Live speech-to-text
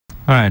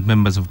All right,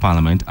 members of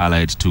parliament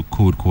allied to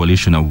Code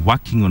Coalition are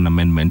working on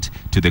amendment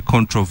to the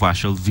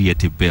controversial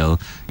VAT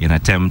bill in an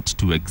attempt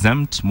to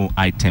exempt more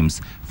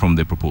items from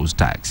the proposed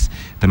tax.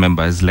 The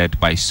members, led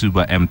by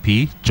Suba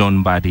Mp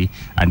John Mbadi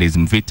and his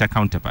Mvita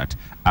counterpart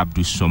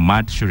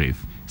Abduswamad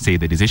Sharif, say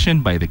the decision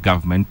by the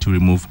government to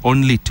remove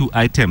only 2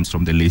 items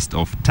from the list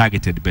of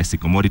targeted basic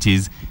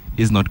commodities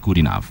is not good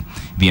enough.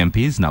 The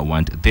MPs now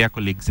want their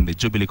colleagues in the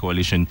Jubilee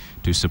Coalition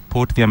to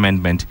support the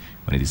amendment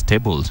when it is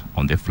tabled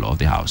on the floor of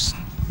the House.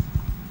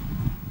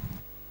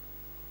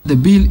 The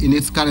bill in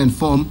its current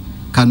form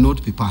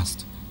cannot be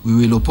passed. We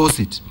will oppose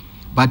it.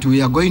 But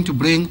we are going to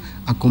bring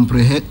a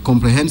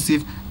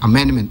comprehensive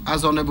amendment.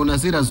 As Honorable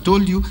Nasir has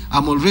told you,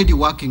 I'm already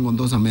working on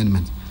those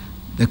amendments.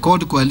 The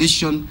Code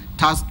Coalition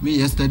tasked me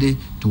yesterday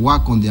to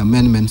work on the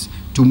amendments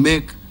to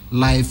make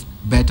life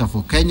better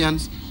for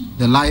Kenyans,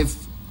 the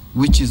life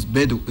which is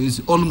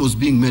almost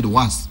being made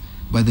worse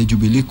by the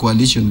Jubilee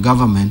Coalition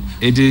government.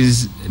 It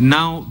is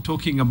now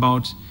talking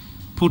about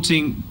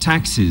putting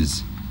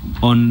taxes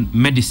on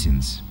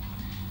medicines.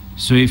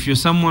 So if you're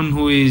someone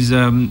who is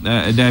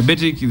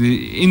diabetic,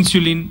 the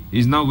insulin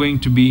is now going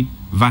to be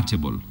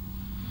VAT-able.